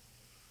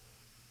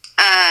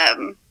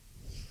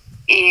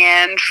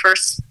 And for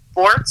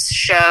sports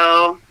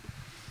show,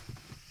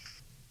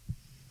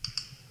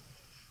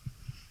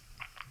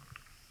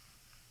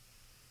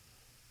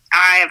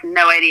 I have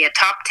no idea.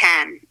 Top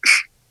 10.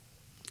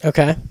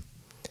 Okay.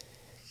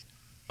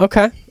 All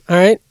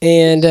right.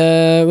 And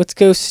let's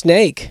go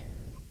Snake.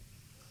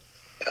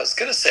 I was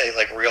going to say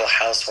like Real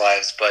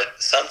Housewives, but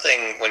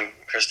something when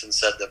Kristen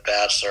said The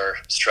Bachelor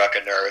struck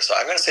a nerve. So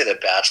I'm going to say The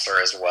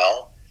Bachelor as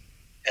well.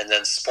 And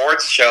then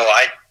sports show,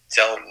 I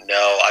don't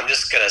know. I'm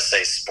just going to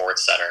say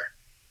Sports Center.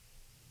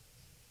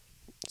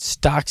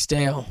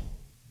 Stocksdale.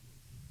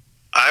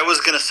 I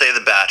was going to say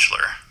The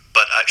Bachelor,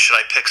 but should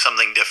I pick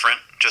something different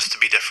just to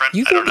be different?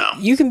 I don't know.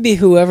 You can be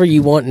whoever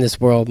you want in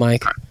this world,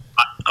 Mike.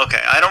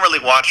 Okay, I don't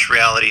really watch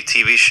reality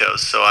TV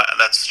shows, so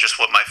that's just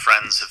what my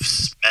friends have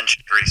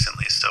mentioned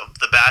recently. So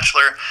The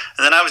Bachelor,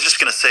 and then I was just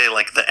going to say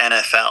like the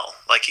NFL,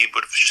 like he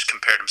would have just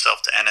compared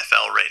himself to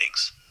NFL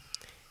ratings.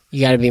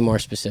 You got to be more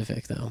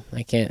specific, though.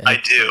 I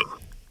do.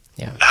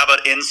 Yeah. How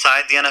about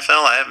inside the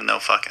NFL? I have no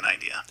fucking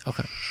idea.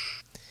 Okay.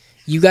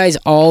 You guys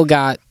all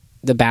got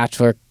The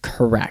Bachelor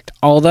correct.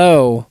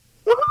 Although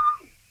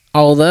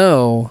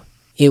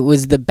it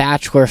was the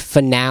Bachelor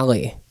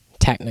finale,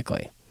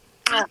 technically.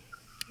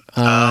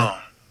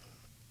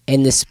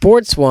 And the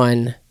sports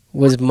one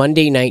was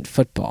Monday Night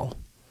Football.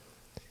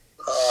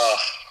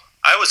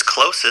 I was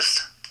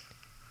closest.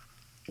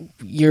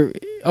 You're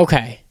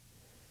okay.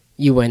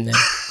 You win then.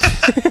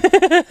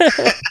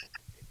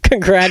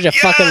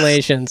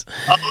 Congratulations.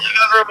 All I've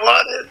ever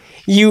wanted.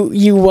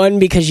 You won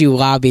because you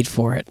lobbied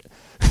for it.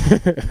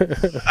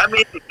 I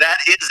mean, that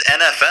is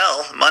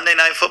NFL. Monday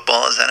Night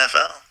Football is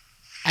NFL.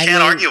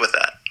 Can't argue with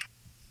that.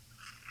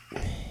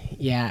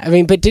 Yeah, I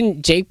mean, but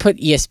didn't Jake put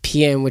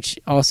ESPN, which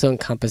also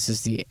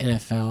encompasses the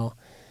NFL?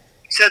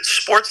 He said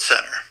Sports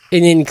Center.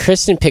 And then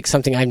Kristen picked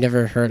something I've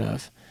never heard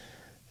of,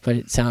 but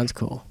it sounds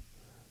cool.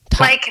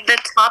 Like the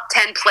top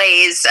 10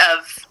 plays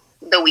of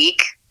the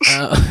week.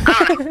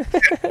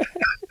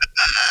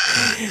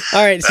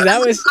 All right, so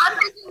that was.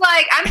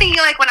 I'm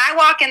thinking like when I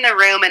walk in the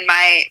room and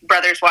my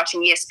brother's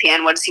watching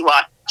ESPN, what is he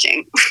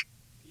watching?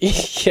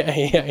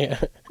 Yeah.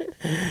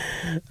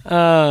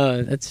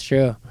 Oh, that's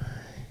true.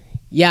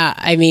 Yeah,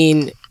 I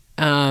mean,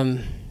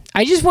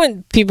 I just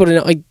want people to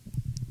know, like,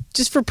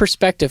 just for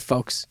perspective,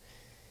 folks.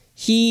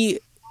 He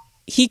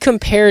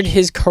compared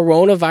his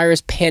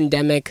coronavirus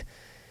pandemic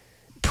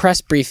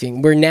press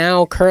briefing. We're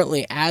now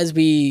currently, as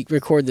we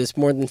record this,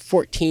 more than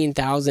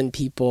 14,000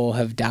 people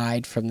have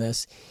died from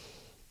this.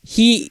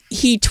 He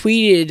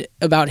tweeted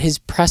about his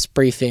press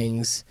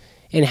briefings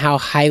and how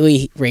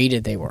highly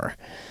rated they were.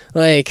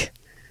 Like,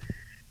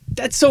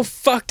 that's so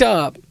fucked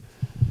up.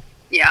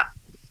 Yeah.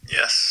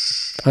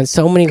 Yes. On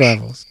so many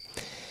levels.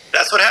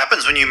 That's what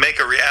happens when you make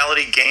a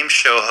reality game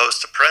show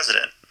host a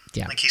president.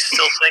 Yeah. Like, he's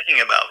still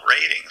thinking about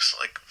ratings.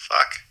 Like,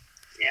 fuck.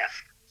 Yeah.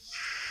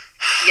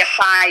 You're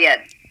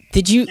fired.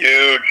 Did you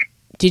Dude.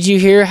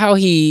 hear how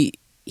he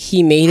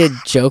made a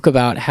joke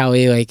about how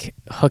he like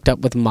hooked up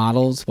with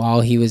models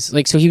while he was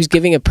like, so he was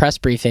giving a press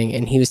briefing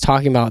and he was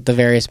talking about the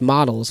various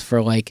models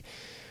for like,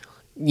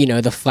 you know,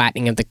 the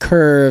flattening of the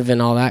curve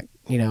and all that,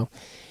 you know,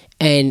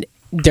 and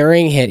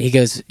during it, he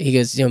goes,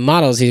 you know,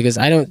 models, he goes,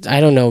 I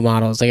don't know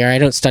models. Like, I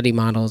don't study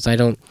models. I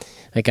don't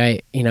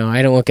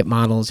look at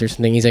models or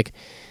something. He's like,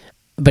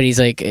 but he's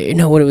like,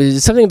 no, what it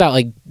was something about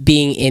like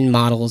being in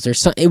models or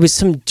something. It was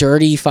some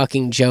dirty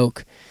fucking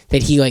joke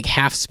that he like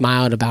half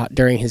smiled about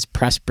during his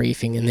press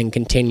briefing and then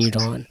continued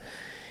on.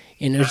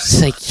 And it was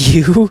just like,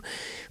 you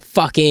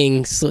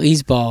fucking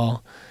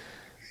sleazeball.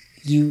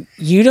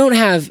 You don't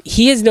have,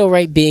 he has no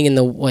right being in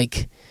the,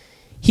 like,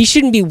 he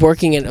shouldn't be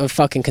working at a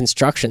fucking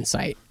construction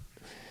site.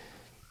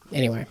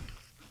 Anyway,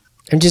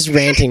 I'm just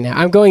ranting now.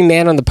 I'm going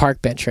man on the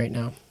park bench right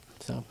now.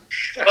 So.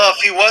 Well,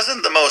 if he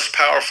wasn't the most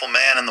powerful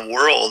man in the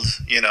world,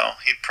 you know,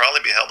 he'd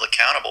probably be held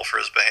accountable for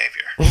his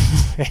behavior.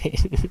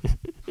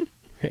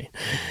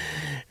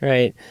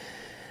 Right.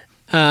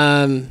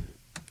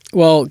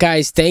 Well,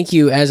 guys, thank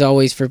you as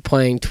always for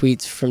playing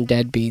tweets from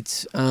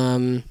Deadbeats.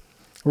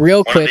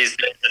 Real quick. One of these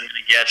days I'm going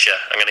to get you.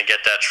 I'm going to get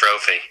that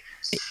trophy.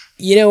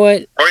 You know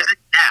what? Or is it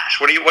cash?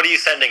 What are you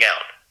sending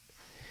out?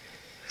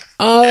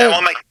 Yeah, I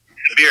want my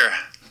beer.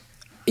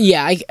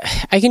 Yeah,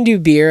 I can do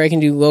beer. I can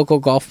do local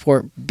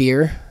Gulfport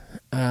beer.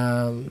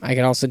 I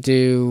can also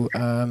do.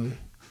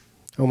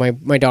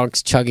 My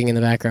dog's chugging in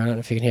the background. I don't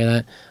know if you can hear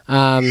that.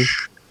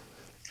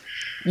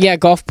 Yeah,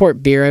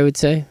 Gulfport beer, I would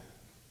say.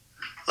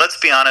 Let's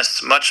be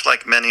honest. Much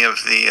like many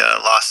of the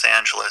Los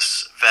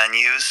Angeles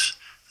venues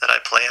that I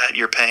play at,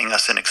 you're paying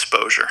us in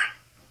exposure.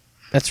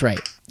 That's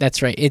right.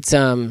 It's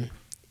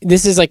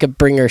this is like a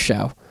bringer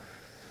show.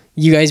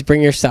 You guys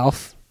bring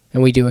yourself,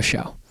 and we do a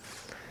show.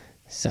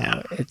 So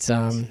yeah. It's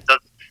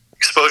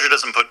exposure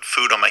doesn't put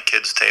food on my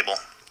kid's table.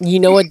 You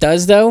know what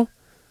does though?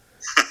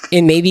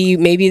 And maybe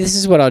this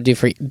is what I'll do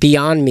for you.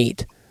 Beyond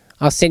Meat.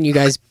 I'll send you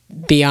guys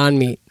Beyond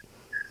Meat.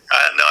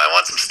 No, I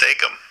want some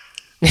Steak-umm.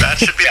 That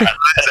should be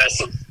That's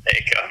some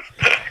Steak-umm.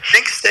 I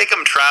think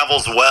Steak-umm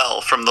travels well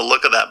from the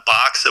look of that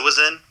box it was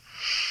in.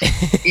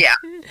 Yeah.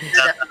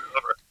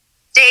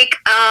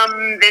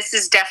 Steak-umm, this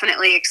is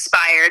definitely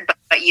expired,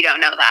 but you don't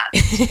know that.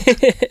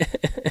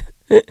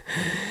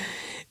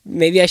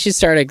 Maybe I should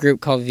start a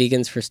group called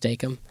Vegans for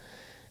Steak-umm.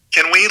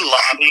 Can we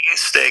lobby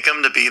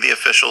Steak-umm to be the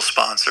official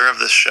sponsor of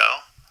this show?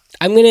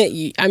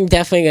 I'm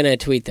definitely gonna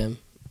tweet them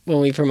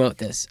when we promote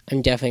this.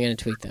 I'm definitely gonna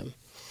tweet them.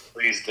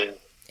 Please do.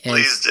 And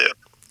Please do.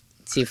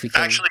 See if we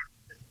can. Actually,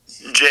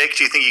 Jake,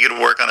 do you think you could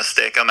work on a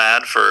Steak-umm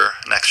ad for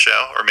next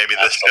show or maybe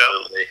this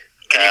show?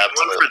 Can you do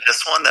one for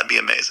this one? That'd be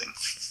amazing.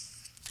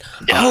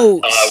 Yeah.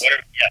 Oh.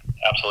 Yeah,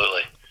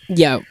 absolutely.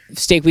 Yeah,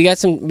 Steak. We got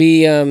some.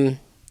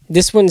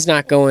 This one's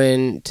not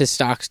going to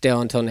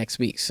Stocksdale until next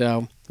week,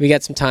 so we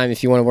got some time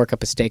if you want to work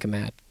up a Steak-umm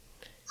ad.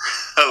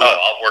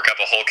 I'll work up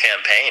a whole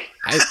campaign.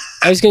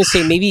 I was going to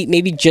say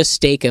maybe just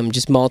Steak-umm,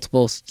 just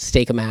multiple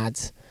Steak-umm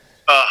ads.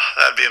 Oh,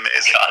 that'd be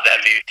amazing. God,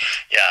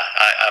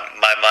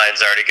 my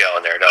mind's already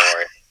going there. Don't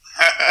worry.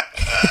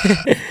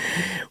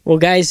 Well,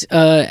 guys,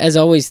 as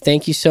always,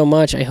 thank you so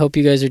much. I hope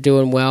you guys are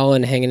doing well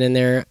and hanging in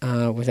there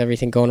with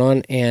everything going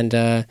on.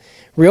 And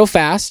real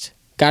fast,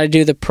 got to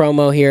do the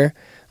promo here.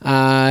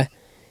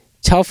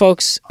 Tell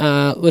folks.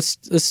 Let's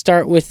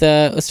start with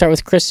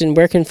Kristen.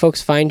 Where can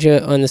folks find you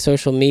on the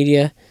social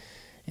media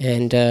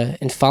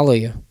and follow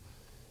you?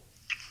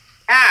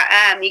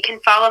 You can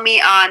follow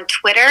me on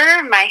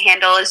Twitter. My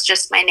handle is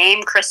just my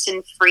name,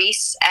 Kristen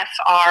Friis,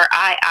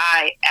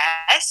 Friis,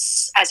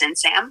 as in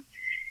Sam.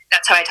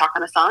 That's how I talk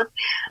on the phone.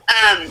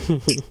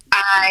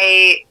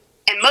 I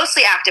am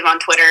mostly active on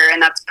Twitter,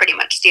 and that's pretty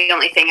much the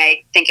only thing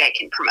I think I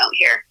can promote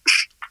here.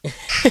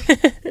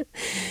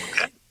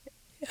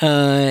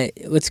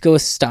 Let's go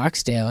with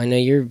Stocksdale. I know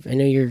you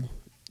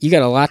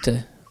got a lot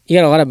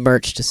of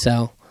merch to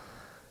sell.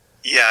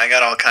 Yeah, I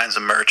got all kinds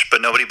of merch,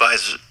 but nobody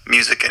buys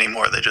music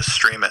anymore. They just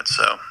stream it,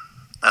 so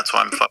that's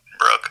why I'm fucking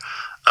broke.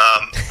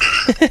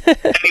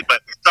 Anyway,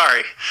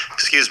 sorry.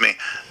 Excuse me.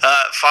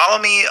 Follow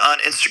me on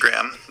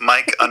Instagram,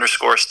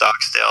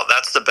 Mike_Stocksdale.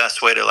 That's the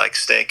best way to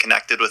stay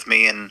connected with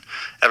me. And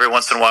every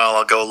once in a while,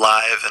 I'll go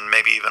live, and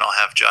maybe even I'll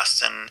have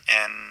Justin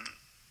and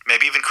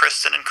maybe even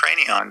Kristen and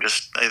Craney on.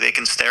 Just they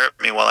can stare at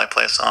me while I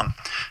play a song,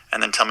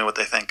 and then tell me what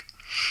they think.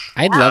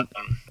 I'd love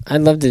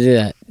to do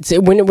that. So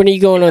when are you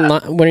going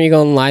on? When are you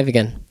going live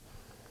again?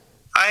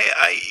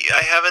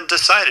 I haven't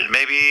decided.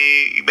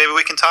 Maybe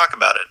we can talk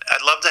about it.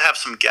 I'd love to have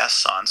some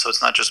guests on, so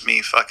it's not just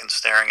me fucking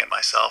staring at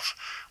myself,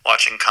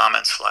 watching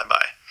comments fly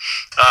by.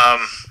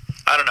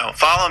 I don't know.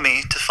 Follow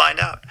me to find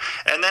out,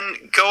 and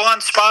then go on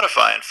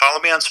Spotify and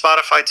follow me on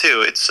Spotify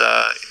too. It's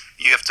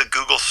you have to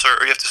Google search,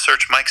 or you have to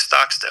search Mike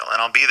Stocksdale,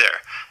 and I'll be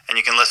there, and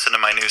you can listen to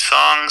my new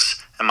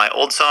songs and my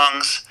old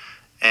songs,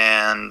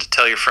 and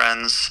tell your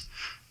friends,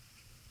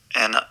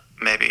 and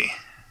maybe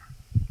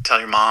tell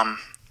your mom.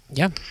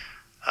 Yeah.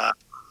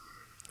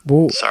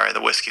 Sorry,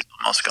 the whiskey's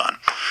almost gone.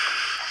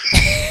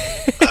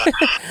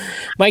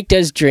 Mike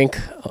does drink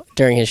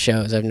during his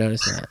shows. I've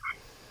noticed that.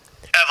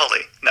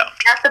 Heavily, no.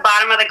 At the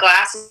bottom of the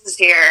glasses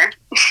here.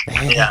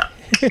 Yeah.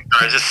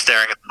 I was just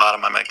staring at the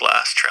bottom of my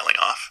glass, trailing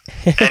off.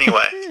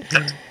 Anyway.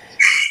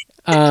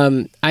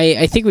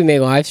 I think we may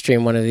live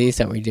stream one of these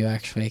that we do,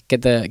 actually.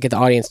 Get the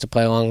audience to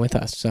play along with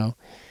us. So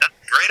that's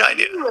a great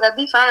idea. Ooh, that'd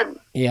be fun.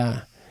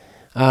 Yeah.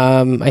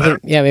 I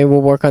think maybe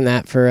we'll work on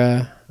that for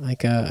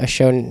a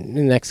show in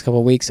the next couple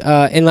of weeks.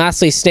 And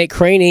lastly, Snake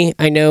Craney,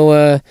 I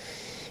know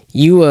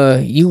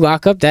you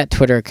lock up that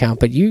Twitter account,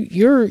 but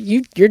you're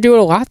doing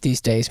a lot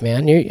these days,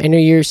 man. I know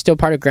you're still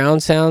part of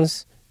Ground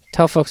Sounds.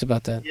 Tell folks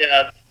about that.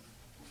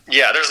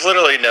 Yeah, there's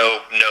literally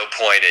no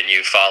point in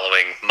you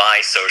following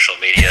my social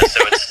media.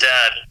 So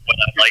instead, what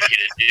I'd like you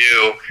to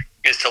do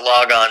is to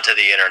log on to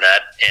the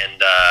internet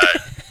and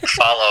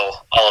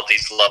follow all of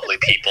these lovely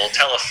people.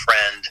 Tell a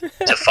friend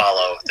to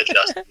follow the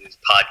Just News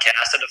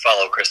podcast and to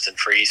follow Kristen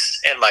Friis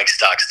and Mike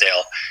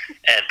Stocksdale,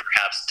 and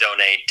perhaps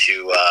donate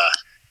to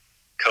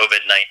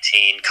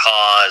COVID-19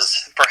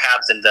 cause,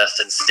 perhaps invest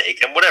in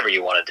Steak-umm, whatever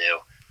you want to do.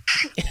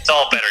 It's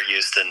all better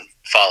use than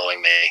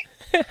following me.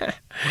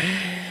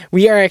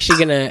 We are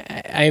actually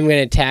I'm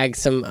gonna tag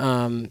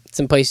some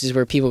places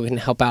where people can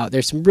help out.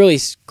 There's some really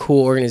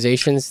cool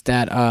organizations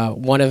that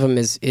one of them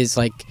is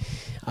like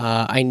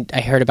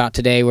I heard about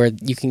today, where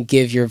you can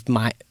give your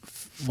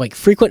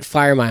frequent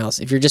flyer miles.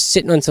 If you're just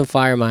sitting on some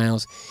flyer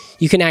miles,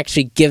 you can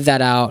actually give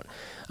that out,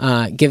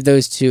 give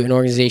those to an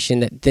organization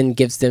that then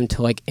gives them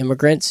to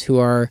immigrants who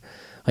are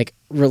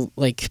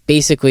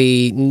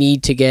basically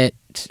need to get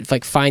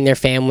find their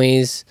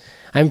families.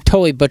 I'm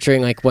totally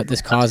butchering what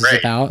this cause is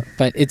about,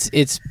 but it's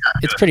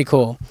pretty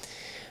cool.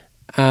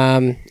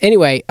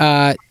 Anyway,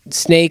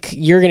 Snake,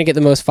 you're gonna get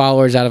the most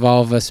followers out of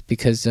all of us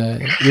because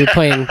you're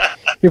playing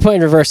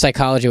reverse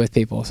psychology with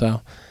people. So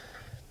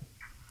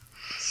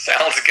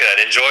sounds good.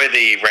 Enjoy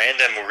the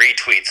random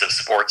retweets of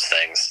sports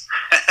things.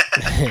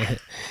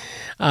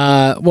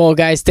 Well,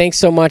 guys, thanks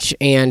so much,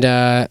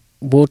 and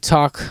we'll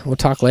talk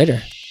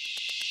later.